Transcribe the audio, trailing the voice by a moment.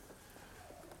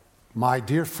My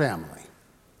dear family,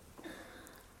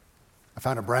 I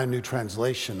found a brand new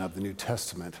translation of the New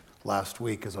Testament last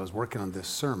week as I was working on this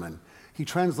sermon. He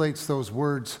translates those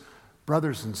words,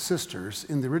 brothers and sisters.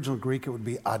 In the original Greek, it would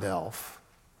be adelph.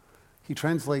 He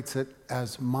translates it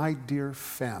as my dear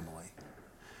family.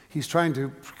 He's trying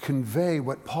to convey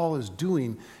what Paul is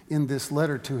doing in this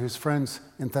letter to his friends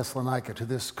in Thessalonica, to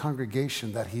this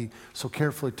congregation that he so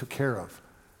carefully took care of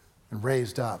and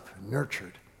raised up and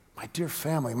nurtured. My dear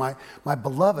family, my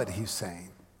beloved, he's saying.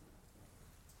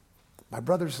 My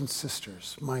brothers and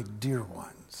sisters, my dear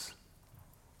ones.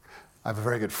 I have a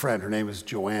very good friend. Her name is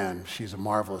Joanne. She's a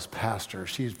marvelous pastor.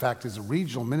 She, in fact, is a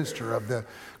regional minister of the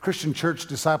Christian Church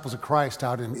Disciples of Christ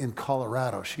out in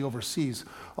Colorado. She oversees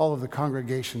all of the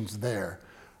congregations there.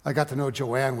 I got to know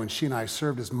Joanne when she and I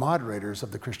served as moderators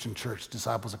of the Christian Church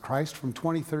Disciples of Christ from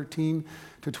 2013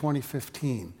 to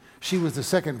 2015. She was the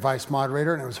second vice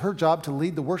moderator, and it was her job to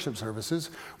lead the worship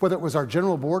services, whether it was our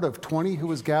general board of 20 who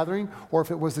was gathering, or if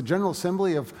it was the General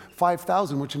Assembly of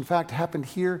 5,000, which in fact happened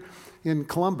here in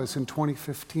Columbus in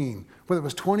 2015. Whether it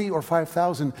was 20 or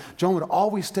 5,000, Joan would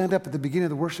always stand up at the beginning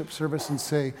of the worship service and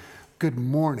say, "Good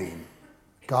morning,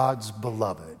 God's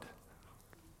beloved."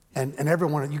 And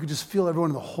everyone, you could just feel everyone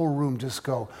in the whole room just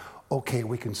go, okay,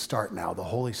 we can start now. The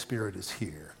Holy Spirit is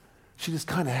here. She just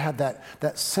kind of had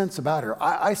that sense about her.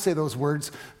 I say those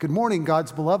words, "Good morning,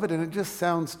 God's beloved," and it just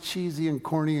sounds cheesy and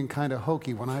corny and kind of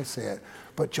hokey when I say it.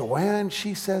 But Joanne,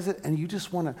 she says it, and you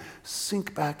just want to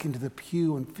sink back into the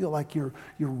pew and feel like you're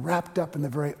wrapped up in the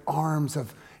very arms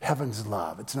of heaven's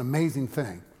love. It's an amazing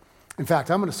thing. In fact,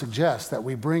 I'm going to suggest that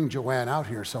we bring Joanne out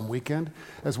here some weekend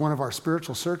as one of our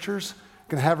spiritual searchers.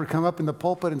 Going to have her come up in the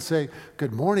pulpit and say,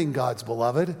 "Good morning, God's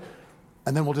beloved,"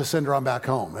 and then we'll just send her on back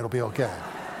home. It'll be okay.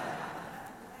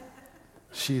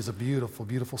 She's a beautiful,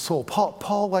 beautiful soul.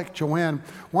 Paul, like Joanne,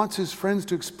 wants his friends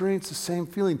to experience the same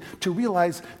feeling, to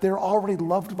realize they're already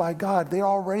loved by God. They're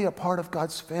already a part of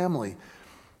God's family.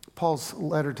 Paul's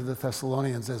letter to the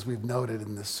Thessalonians, as we've noted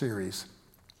in this series,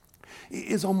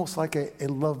 is almost like a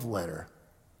love letter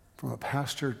from a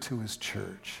pastor to his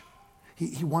church.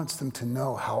 He wants them to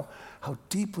know how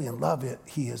deeply in love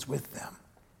he is with them.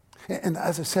 And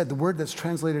as I said, the word that's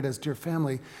translated as dear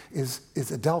family is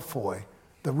adelphoi.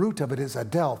 The root of it is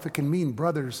adelph. It can mean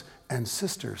brothers and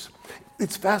sisters.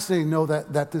 It's fascinating to know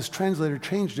that this translator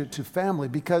changed it to family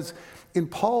because in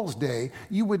Paul's day,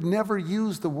 you would never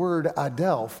use the word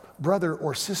adelph, brother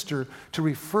or sister, to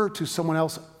refer to someone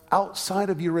else outside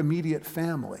of your immediate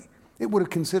family. It would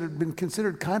have been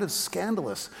considered kind of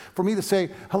scandalous for me to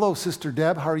say, "Hello, Sister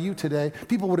Deb, how are you today?"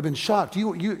 People would have been shocked.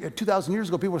 2,000 years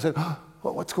ago, people would have said,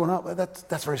 "Oh, what's going on?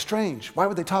 That's very strange. Why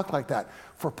would they talk like that?"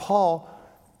 For Paul,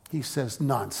 he says,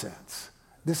 nonsense.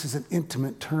 This is an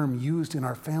intimate term used in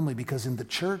our family because in the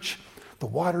church, the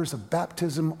waters of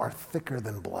baptism are thicker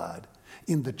than blood.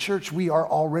 In the church, we are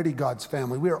already God's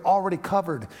family. We are already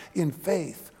covered in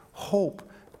faith, hope,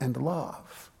 and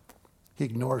love. He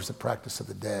ignores the practice of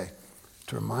the day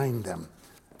to remind them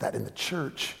that in the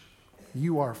church,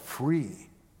 you are free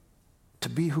to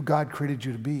be who God created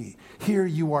you to be. Here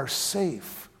you are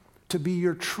safe to be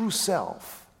your true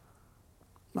self,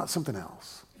 not something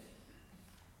else,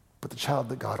 but the child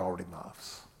that God already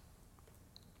loves.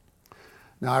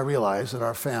 Now, I realize that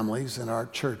our families and our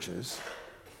churches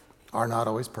are not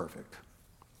always perfect.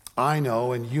 I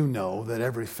know and you know that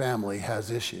every family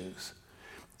has issues.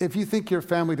 If you think your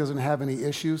family doesn't have any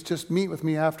issues, just meet with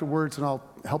me afterwards and I'll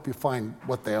help you find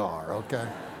what they are,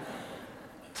 okay?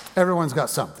 Everyone's got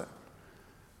something.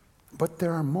 But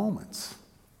there are moments.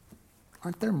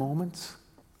 Aren't there moments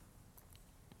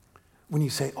when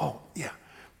you say, "Oh, yeah,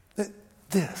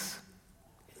 this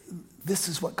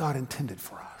is what God intended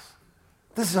for us.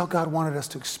 This is how God wanted us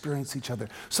to experience each other."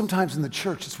 Sometimes in the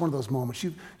church, it's one of those moments.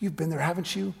 You've been there,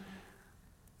 haven't you?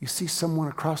 You see someone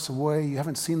across the way, you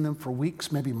haven't seen them for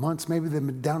weeks, maybe months, maybe they've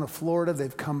been down to Florida,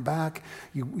 they've come back.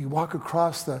 You walk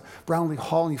across the Brownlee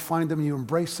Hall and you find them and you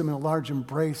embrace them in a large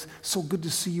embrace. So good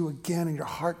to see you again, and your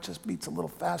heart just beats a little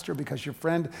faster because your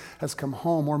friend has come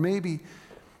home. Or maybe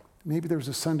there was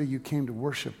a Sunday you came to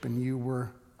worship and you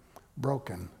were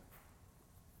broken,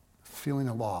 feeling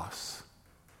a loss.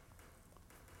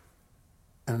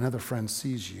 And another friend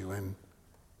sees you and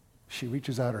she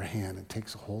reaches out her hand and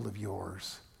takes a hold of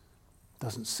yours.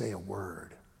 Doesn't say a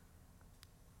word,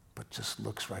 but just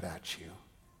looks right at you.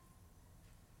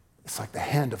 It's like the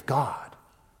hand of God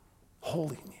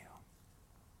holding you.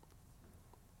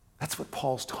 That's what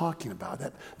Paul's talking about,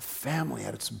 that family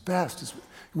at its best is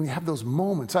when you have those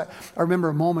moments. I remember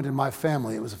a moment in my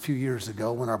family, it was a few years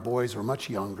ago when our boys were much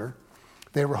younger.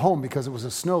 They were home because it was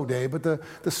a snow day, but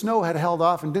the snow had held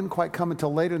off and didn't quite come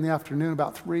until later in the afternoon,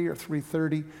 about 3 or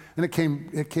 3:30, and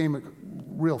it came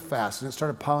real fast, and it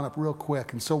started piling up real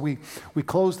quick. And so we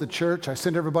closed the church. I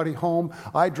sent everybody home.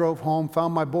 I drove home,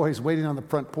 found my boys waiting on the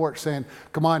front porch saying,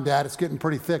 "Come on, Dad, it's getting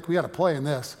pretty thick. We got to play in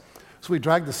this." So we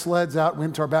dragged the sleds out,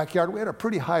 went to our backyard. We had a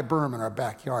pretty high berm in our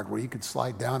backyard where you could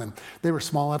slide down, and they were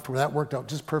small enough where that worked out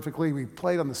just perfectly. We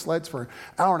played on the sleds for an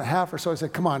hour and a half or so. I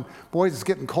said, "Come on, boys, it's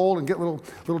getting cold and getting a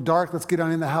little dark. Let's get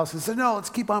on in the house." They said, "No, let's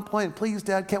keep on playing. Please,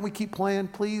 Dad, can't we keep playing,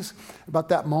 please?" About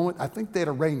that moment, I think they'd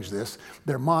arranged this.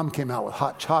 Their mom came out with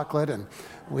hot chocolate, and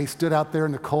we stood out there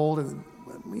in the cold, and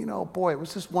boy, it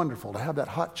was just wonderful to have that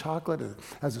hot chocolate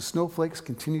as the snowflakes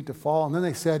continued to fall. And then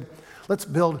they said, "Let's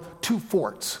build 2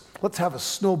 forts. Let's have a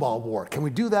snowball war. Can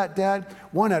we do that, Dad?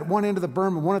 One at one end of the berm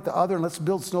and one at the other, and let's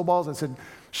build snowballs." I said,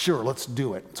 "Sure, let's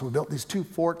do it." So we built these 2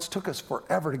 forts. Took us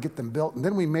forever to get them built. And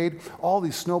then we made all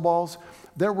these snowballs.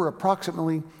 There were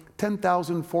approximately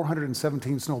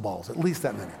 10,417 snowballs, at least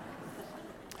that many.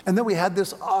 And then we had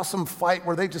this awesome fight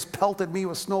where they just pelted me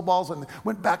with snowballs and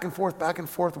went back and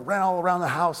forth, ran all around the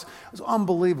house. It was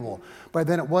unbelievable. By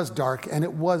then it was dark and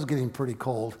it was getting pretty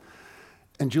cold.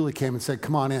 And Julie came and said,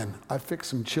 "Come on in. I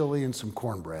fixed some chili and some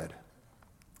cornbread."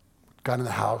 Got in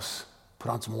the house,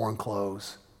 put on some warm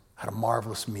clothes, had a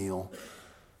marvelous meal,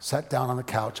 sat down on the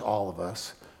couch, all of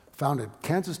us, found a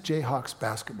Kansas Jayhawks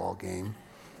basketball game,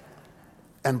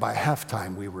 and by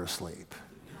halftime we were asleep.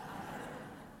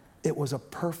 It was a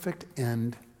perfect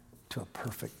end to a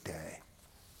perfect day.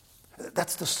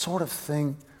 That's the sort of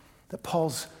thing that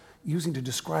Paul's using to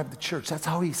describe the church. That's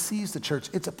how he sees the church.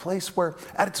 It's a place where,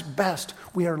 at its best,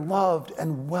 we are loved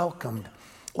and welcomed.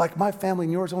 Like my family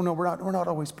and yours, no, we're not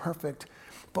always perfect.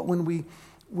 But when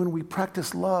we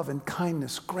practice love and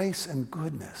kindness, grace and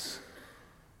goodness,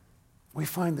 we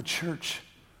find the church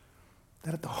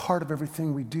that at the heart of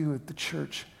everything we do at the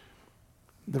church,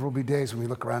 there will be days when we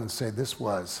look around and say, this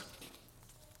was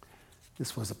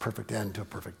a perfect end to a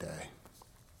perfect day.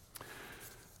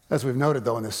 As we've noted,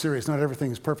 though, in this series, not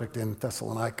everything is perfect in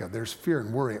Thessalonica. There's fear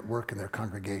and worry at work in their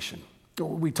congregation.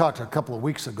 We talked a couple of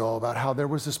weeks ago about how there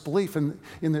was this belief in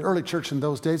the early church in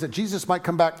those days that Jesus might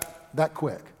come back that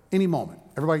quick, any moment.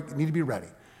 Everybody need to be ready.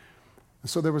 And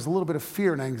so there was a little bit of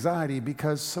fear and anxiety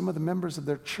because some of the members of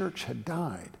their church had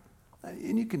died.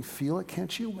 And you can feel it,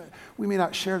 can't you? We may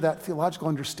not share that theological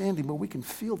understanding, but we can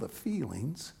feel the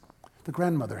feelings. The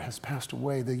grandmother has passed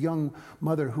away. The young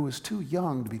mother who was too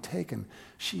young to be taken,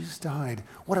 she's died.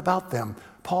 What about them?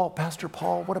 Pastor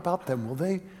Paul, what about them? Will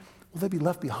they be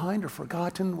left behind or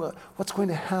forgotten? What's going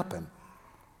to happen?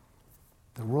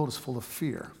 The world is full of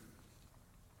fear,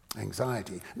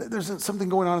 anxiety. There's something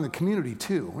going on in the community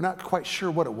too. We're not quite sure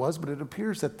what it was, but it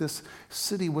appears that this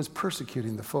city was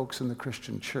persecuting the folks in the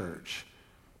Christian church.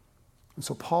 And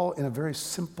so Paul, in a very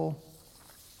simple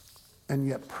and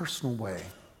yet personal way,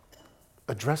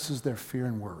 addresses their fear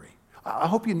and worry. I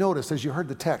hope you noticed as you heard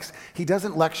the text, he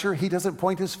doesn't lecture, he doesn't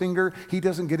point his finger, he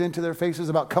doesn't get into their faces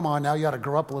about, come on now, you ought to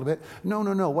grow up a little bit.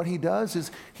 No. What he does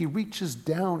is he reaches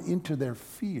down into their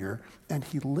fear and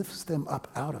he lifts them up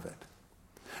out of it.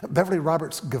 Beverly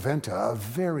Roberts Gaventa, a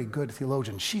very good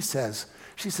theologian, she says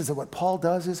that what Paul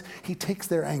does is he takes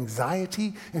their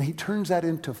anxiety and he turns that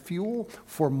into fuel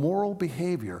for moral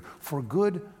behavior, for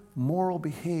good moral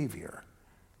behavior.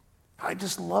 I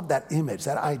just love that image,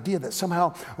 that idea that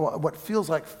somehow what feels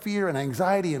like fear and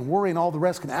anxiety and worry and all the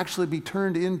rest can actually be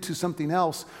turned into something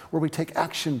else where we take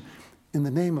action in the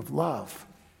name of love,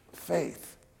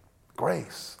 faith,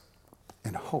 grace,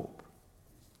 and hope.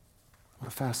 What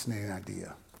a fascinating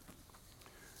idea.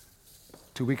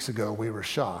 2 weeks ago, we were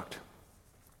shocked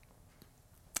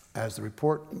as the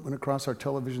report went across our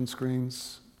television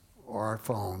screens or our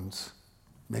phones,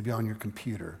 maybe on your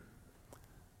computer,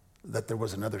 that there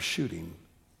was another shooting,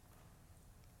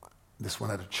 this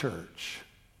one at a church.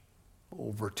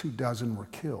 Over 24 were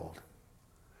killed.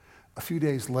 A few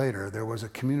days later, there was a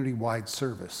community-wide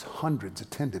service. Hundreds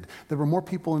attended. There were more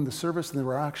people in the service than there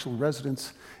were actual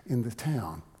residents in the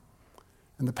town.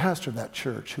 And the pastor of that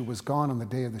church, who was gone on the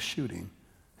day of the shooting,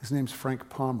 his name's Frank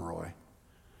Pomeroy,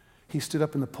 he stood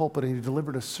up in the pulpit and he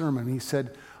delivered a sermon. He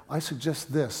said, "I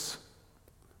suggest this,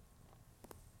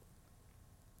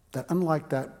 that unlike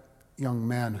that young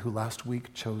man who last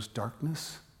week chose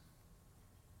darkness,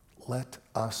 let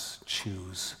us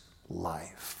choose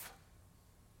life."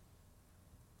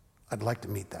 I'd like to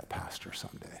meet that pastor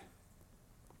someday.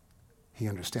 He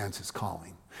understands his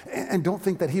calling. And don't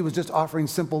think that he was just offering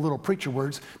simple little preacher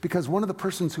words, because one of the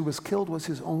persons who was killed was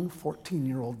his own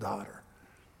 14-year-old daughter.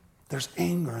 There's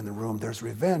anger in the room. There's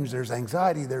revenge. There's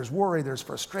anxiety. There's worry. There's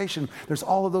frustration. There's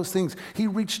all of those things. He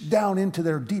reached down into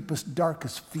their deepest,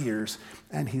 darkest fears,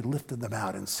 and he lifted them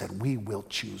out and said, we will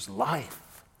choose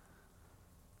life.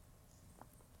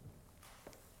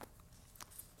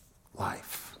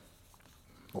 Life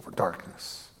over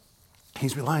darkness.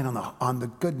 He's relying on the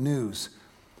good news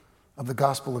of the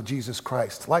gospel of Jesus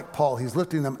Christ. Like Paul, he's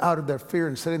lifting them out of their fear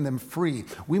and setting them free.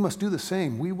 We must do the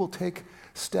same. We will take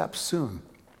steps soon.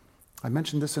 I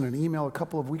mentioned this in an email a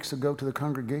couple of weeks ago to the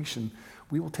congregation.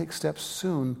 We will take steps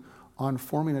soon on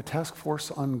forming a task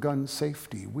force on gun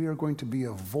safety. We are going to be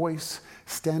a voice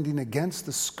standing against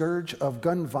the scourge of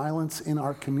gun violence in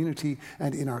our community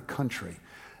and in our country.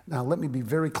 Now, let me be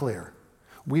very clear.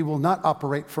 We will not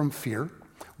operate from fear.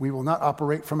 We will not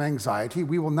operate from anxiety.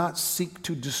 We will not seek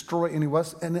to destroy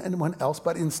anyone else,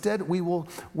 but instead we will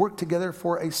work together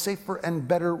for a safer and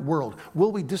better world.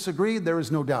 Will we disagree? There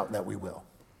is no doubt that we will.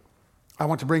 I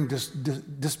want to bring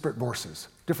disparate voices,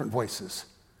 different voices,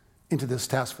 into this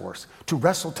task force to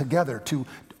wrestle together, to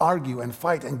argue and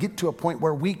fight and get to a point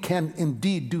where we can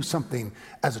indeed do something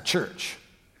as a church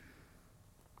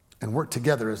and work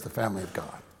together as the family of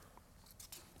God.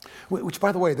 Which,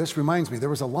 by the way, this reminds me, there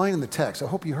was a line in the text. I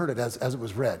hope you heard it as it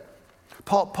was read.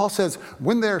 Paul says,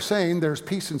 when they're saying there's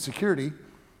peace and security,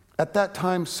 at that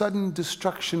time, sudden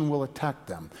destruction will attack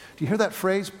them. Do you hear that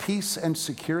phrase, peace and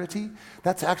security?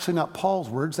 That's actually not Paul's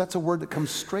words. That's a word that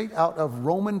comes straight out of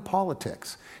Roman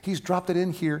politics. He's dropped it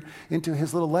in here into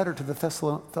his little letter to the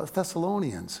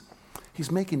Thessalonians.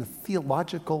 He's making a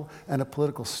theological and a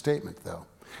political statement, though.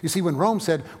 You see, when Rome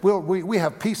said, well, we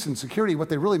have peace and security, what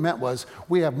they really meant was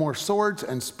we have more swords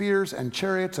and spears and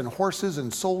chariots and horses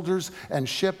and soldiers and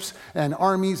ships and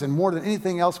armies and more than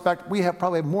anything else. In fact, we have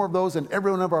probably more of those than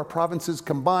every one of our provinces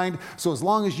combined. So as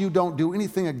long as you don't do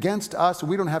anything against us,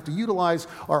 we don't have to utilize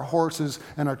our horses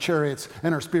and our chariots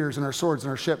and our spears and our swords and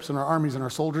our ships and our armies and our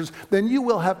soldiers, then you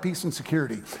will have peace and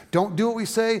security. Don't do what we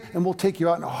say and we'll take you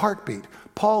out in a heartbeat.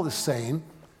 Paul is saying,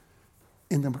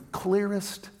 in the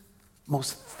clearest,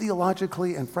 most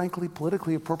theologically and frankly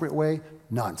politically appropriate way,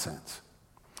 nonsense.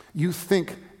 You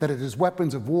think that it is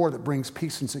weapons of war that brings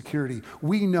peace and security.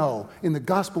 We know in the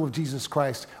gospel of Jesus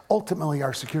Christ, ultimately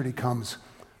our security comes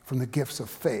from the gifts of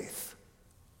faith,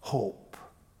 hope,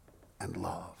 and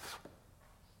love.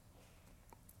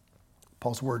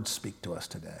 Paul's words speak to us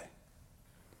today.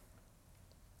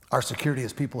 Our security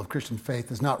as people of Christian faith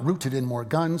is not rooted in more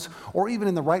guns or even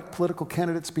in the right political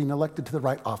candidates being elected to the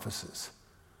right offices.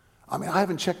 I mean, I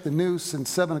haven't checked the news since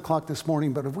 7 o'clock this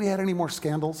morning, but have we had any more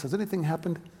scandals? Has anything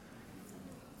happened?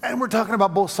 And we're talking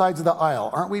about both sides of the aisle,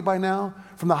 aren't we by now?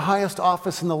 From the highest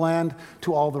office in the land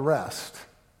to all the rest.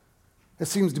 It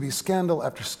seems to be scandal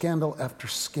after scandal after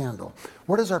scandal.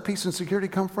 Where does our peace and security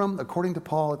come from? According to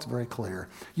Paul, it's very clear.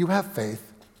 You have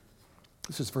faith.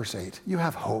 This is verse 8. You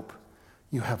have hope.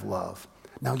 You have love.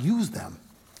 Now use them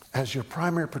as your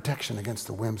primary protection against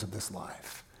the whims of this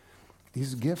life.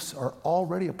 These gifts are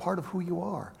already a part of who you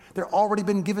are. They're already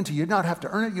been given to you. You don't have to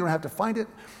earn it. You don't have to find it.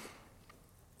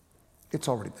 It's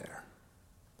already there.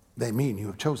 They mean you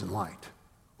have chosen light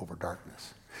over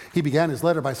darkness. He began his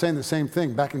letter by saying the same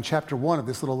thing back in chapter 1 of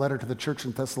this little letter to the church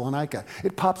in Thessalonica.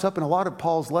 It pops up in a lot of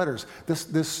Paul's letters,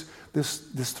 this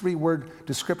three-word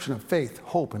description of faith,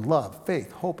 hope, and love.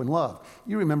 Faith, hope, and love.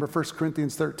 You remember 1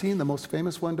 Corinthians 13, the most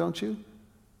famous one, don't you?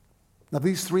 Now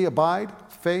these three abide,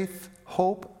 faith,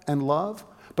 hope, and love.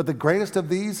 But the greatest of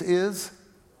these is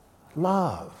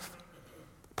love.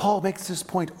 Paul makes this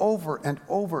point over and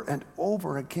over and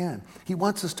over again. He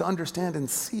wants us to understand and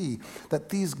see that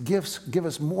these gifts give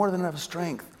us more than enough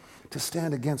strength to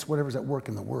stand against whatever's at work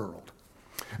in the world.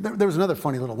 There was another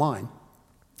funny little line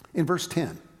in verse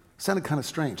 10. Sounded kind of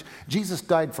strange. Jesus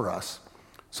died for us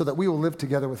so that we will live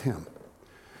together with him.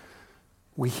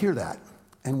 We hear that.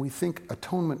 And we think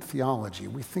atonement theology.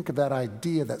 We think of that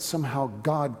idea that somehow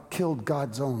God killed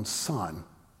God's own son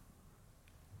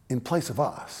in place of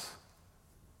us.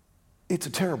 It's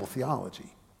a terrible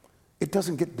theology. It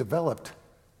doesn't get developed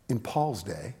in Paul's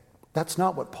day. That's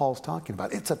not what Paul's talking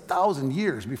about. It's 1,000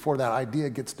 years before that idea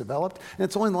gets developed, and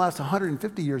it's only in the last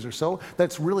 150 years or so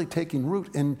that's really taking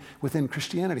root within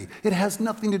Christianity. It has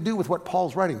nothing to do with what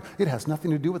Paul's writing. It has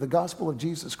nothing to do with the gospel of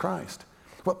Jesus Christ.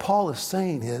 What Paul is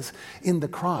saying is, in the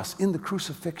cross, in the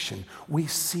crucifixion, we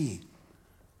see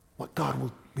what God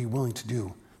will be willing to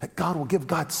do. That God will give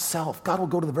God's self. God will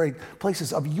go to the very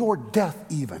places of your death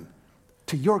even,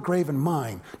 to your grave and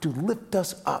mine, to lift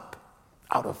us up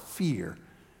out of fear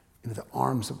into the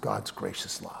arms of God's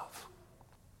gracious love.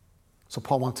 So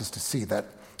Paul wants us to see that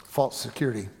false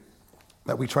security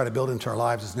that we try to build into our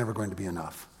lives is never going to be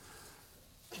enough.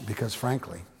 Because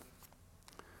frankly,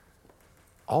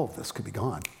 all of this could be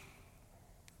gone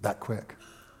that quick.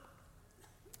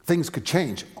 Things could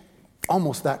change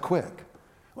almost that quick.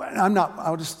 I'm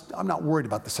not worried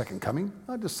about the second coming.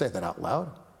 I'll just say that out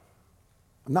loud.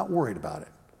 I'm not worried about it.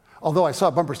 Although I saw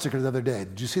a bumper sticker the other day.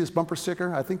 Did you see this bumper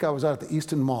sticker? I think I was out at the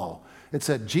Easton Mall. It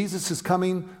said, "Jesus is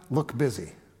coming, look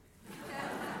busy."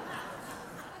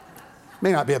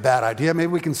 May not be a bad idea.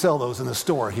 Maybe we can sell those in the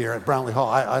store here at Brownlee Hall.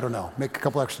 I don't know. Make a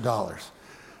couple extra dollars.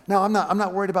 Now, I'm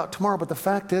not worried about tomorrow, but the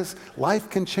fact is, life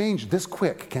can change this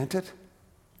quick, can't it?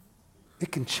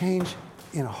 It can change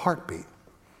in a heartbeat.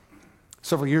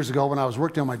 Several years ago, when I was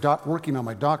working on my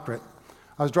doctorate,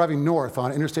 I was driving north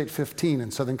on Interstate 15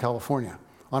 in Southern California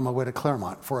on my way to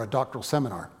Claremont for a doctoral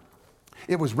seminar.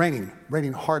 It was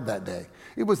raining hard that day.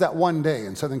 It was that one day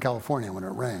in Southern California when it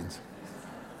rains.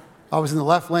 I was in the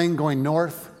left lane going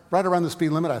north, right around the speed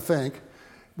limit, I think,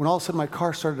 when all of a sudden my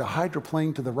car started to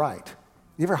hydroplane to the right.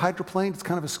 You ever hydroplane? It's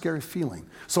kind of a scary feeling.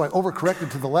 So I overcorrected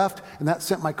to the left, and that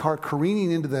sent my car careening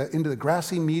into the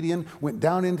grassy median, went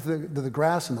down into the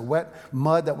grass and the wet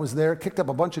mud that was there, kicked up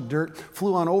a bunch of dirt,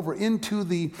 flew on over into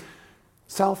the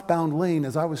southbound lane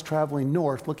as I was traveling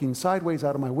north, looking sideways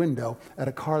out of my window at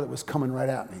a car that was coming right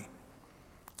at me.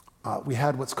 We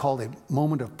had what's called a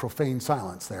moment of profane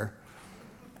silence there.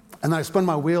 And then I spun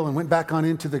my wheel and went back on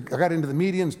I got into the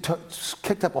median,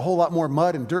 kicked up a whole lot more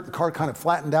mud and dirt. The car kind of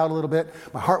flattened out a little bit.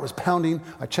 My heart was pounding.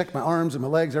 I checked my arms and my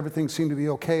legs. Everything seemed to be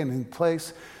okay and in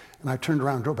place. And I turned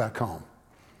around and drove back home.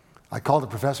 I called the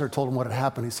professor, told him what had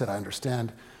happened. He said, "I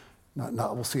understand. No,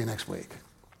 we'll see you next week."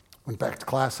 Went back to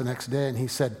class the next day, and he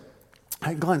said,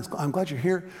 "Hey, Glenn, I'm glad you're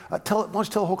here. Why don't you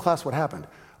tell the whole class what happened?"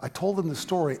 I told them the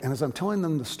story, and as I'm telling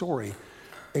them the story,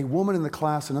 a woman in the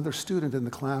class, another student in the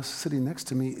class sitting next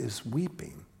to me is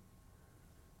weeping.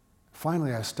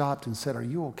 Finally, I stopped and said, "Are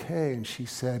you okay?" And she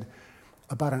said,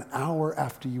 "About an hour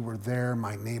after you were there,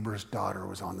 my neighbor's daughter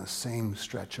was on the same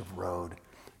stretch of road.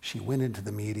 She went into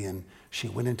the median. She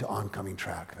went into oncoming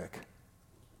traffic.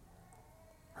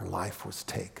 Her life was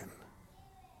taken."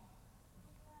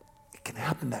 It can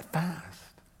happen that fast.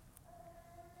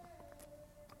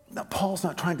 Now, Paul's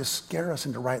not trying to scare us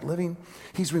into right living.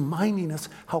 He's reminding us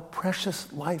how precious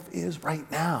life is right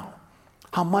now,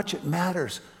 how much it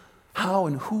matters, how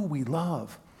and who we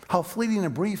love, how fleeting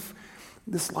and brief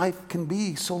this life can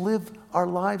be. So live our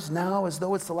lives now as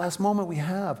though it's the last moment we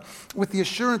have, with the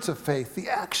assurance of faith, the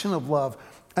action of love,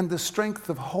 and the strength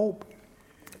of hope.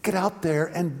 Get out there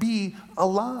and be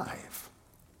alive.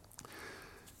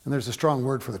 And there's a strong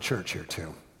word for the church here,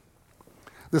 too.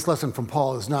 This lesson from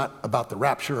Paul is not about the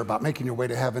rapture, about making your way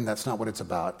to heaven. That's not what it's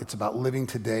about. It's about living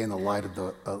today in the light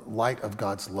of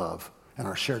God's love and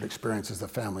our shared experience as the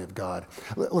family of God.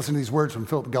 Listen to these words from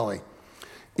Philip Gulley.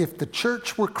 If the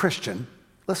church were Christian,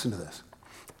 listen to this.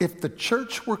 If the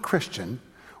church were Christian,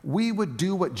 we would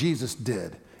do what Jesus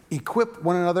did. Equip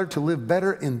one another to live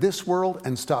better in this world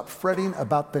and stop fretting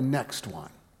about the next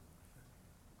one.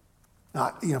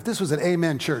 Now, if this was an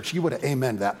amen church, you would have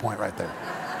amened that point right there.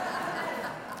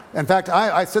 In fact,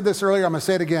 I said this earlier, I'm going to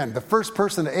say it again. The first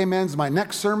person that amens my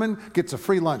next sermon gets a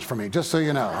free lunch from me, just so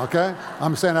you know, okay?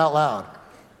 I'm saying it out loud.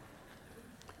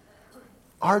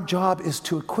 Our job is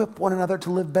to equip one another to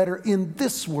live better in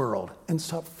this world and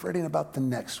stop fretting about the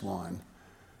next one.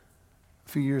 A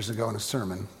few years ago in a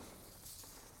sermon,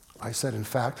 I said, in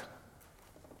fact,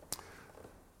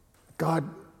 God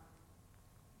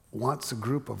wants a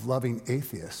group of loving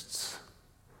atheists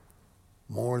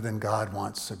more than God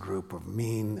wants a group of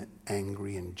mean,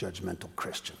 angry, and judgmental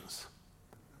Christians.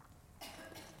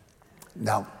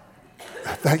 Now,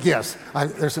 yes,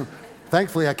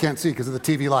 thankfully I can't see because of the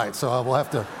TV lights, so we'll have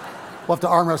to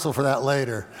arm wrestle for that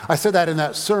later. I said that in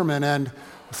that sermon, and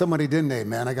somebody didn't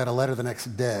amen. I got a letter the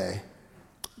next day.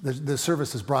 The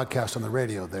service is broadcast on the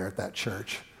radio there at that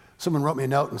church. Someone wrote me a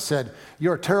note and said,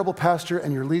 "You're a terrible pastor,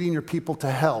 and you're leading your people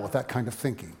to hell with that kind of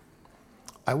thinking."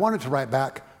 I wanted to write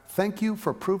back, "Thank you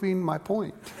for proving my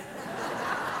point."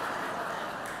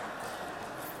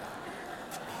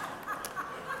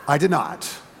 I did not.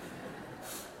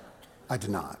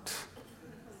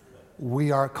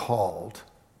 We are called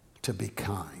to be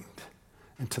kind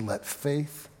and to let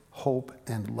faith, hope,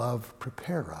 and love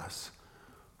prepare us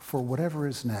for whatever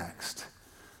is next.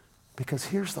 Because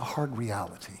here's the hard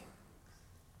reality.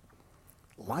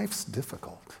 Life's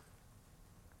difficult.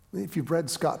 If you've read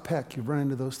Scott Peck, you've run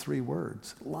into those three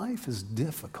words. Life is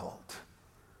difficult.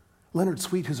 Leonard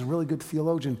Sweet, who's a really good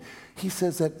theologian, he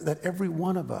says that every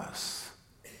one of us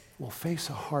will face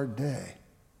a hard day.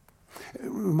 It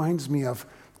reminds me of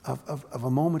a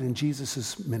moment in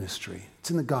Jesus' ministry. It's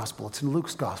in the gospel. It's in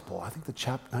Luke's gospel, I think the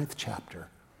 9th chapter.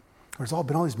 There's all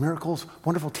been all these miracles,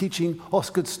 wonderful teaching, all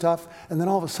this good stuff. And then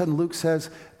all of a sudden Luke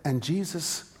says, and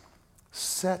Jesus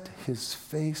set his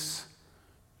face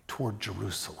toward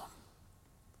Jerusalem.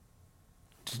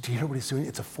 Do you hear what he's doing?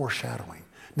 It's a foreshadowing.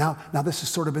 Now this has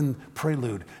sort of been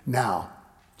prelude. Now,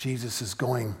 Jesus is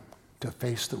going to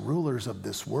face the rulers of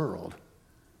this world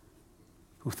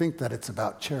who think that it's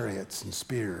about chariots and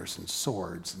spears and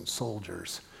swords and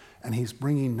soldiers. And he's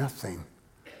bringing nothing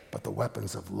but the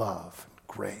weapons of love,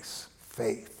 grace,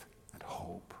 faith, and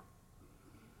hope.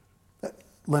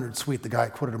 Leonard Sweet, the guy I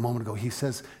quoted a moment ago, he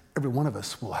says, every one of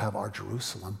us will have our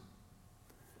Jerusalem.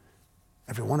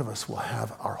 Every one of us will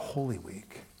have our Holy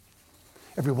Week.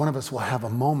 Every one of us will have a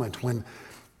moment when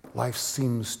life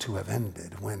seems to have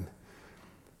ended, when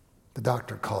the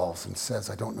doctor calls and says,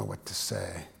 I don't know what to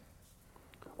say.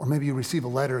 Or maybe you receive a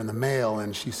letter in the mail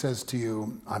and she says to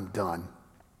you, I'm done.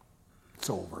 It's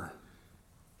over.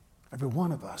 Every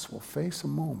one of us will face a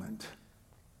moment.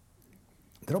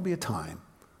 There'll be a time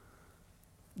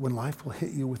when life will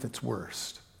hit you with its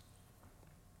worst.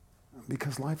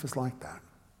 Because life is like that.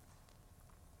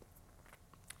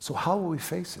 So how will we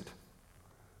face it?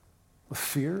 With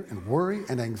fear and worry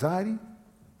and anxiety?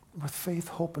 With faith,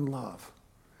 hope, and love?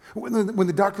 When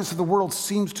the darkness of the world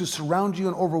seems to surround you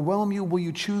and overwhelm you, will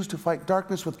you choose to fight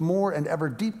darkness with more and ever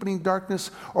deepening darkness?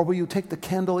 Or will you take the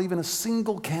candle, even a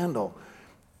single candle,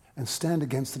 and stand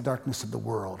against the darkness of the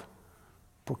world,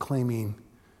 proclaiming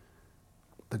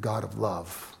the God of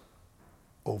love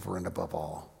over and above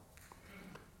all?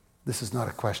 This is not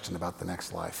a question about the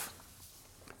next life.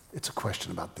 It's a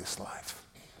question about this life.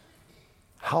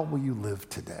 How will you live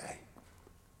today?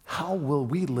 How will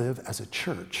we live as a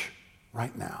church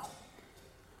right now?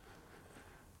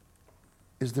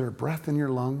 Is there breath in your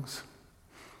lungs?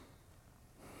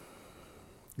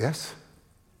 Yes?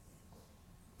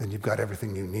 Then you've got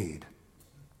everything you need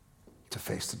to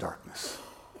face the darkness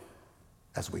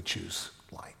as we choose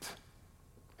light.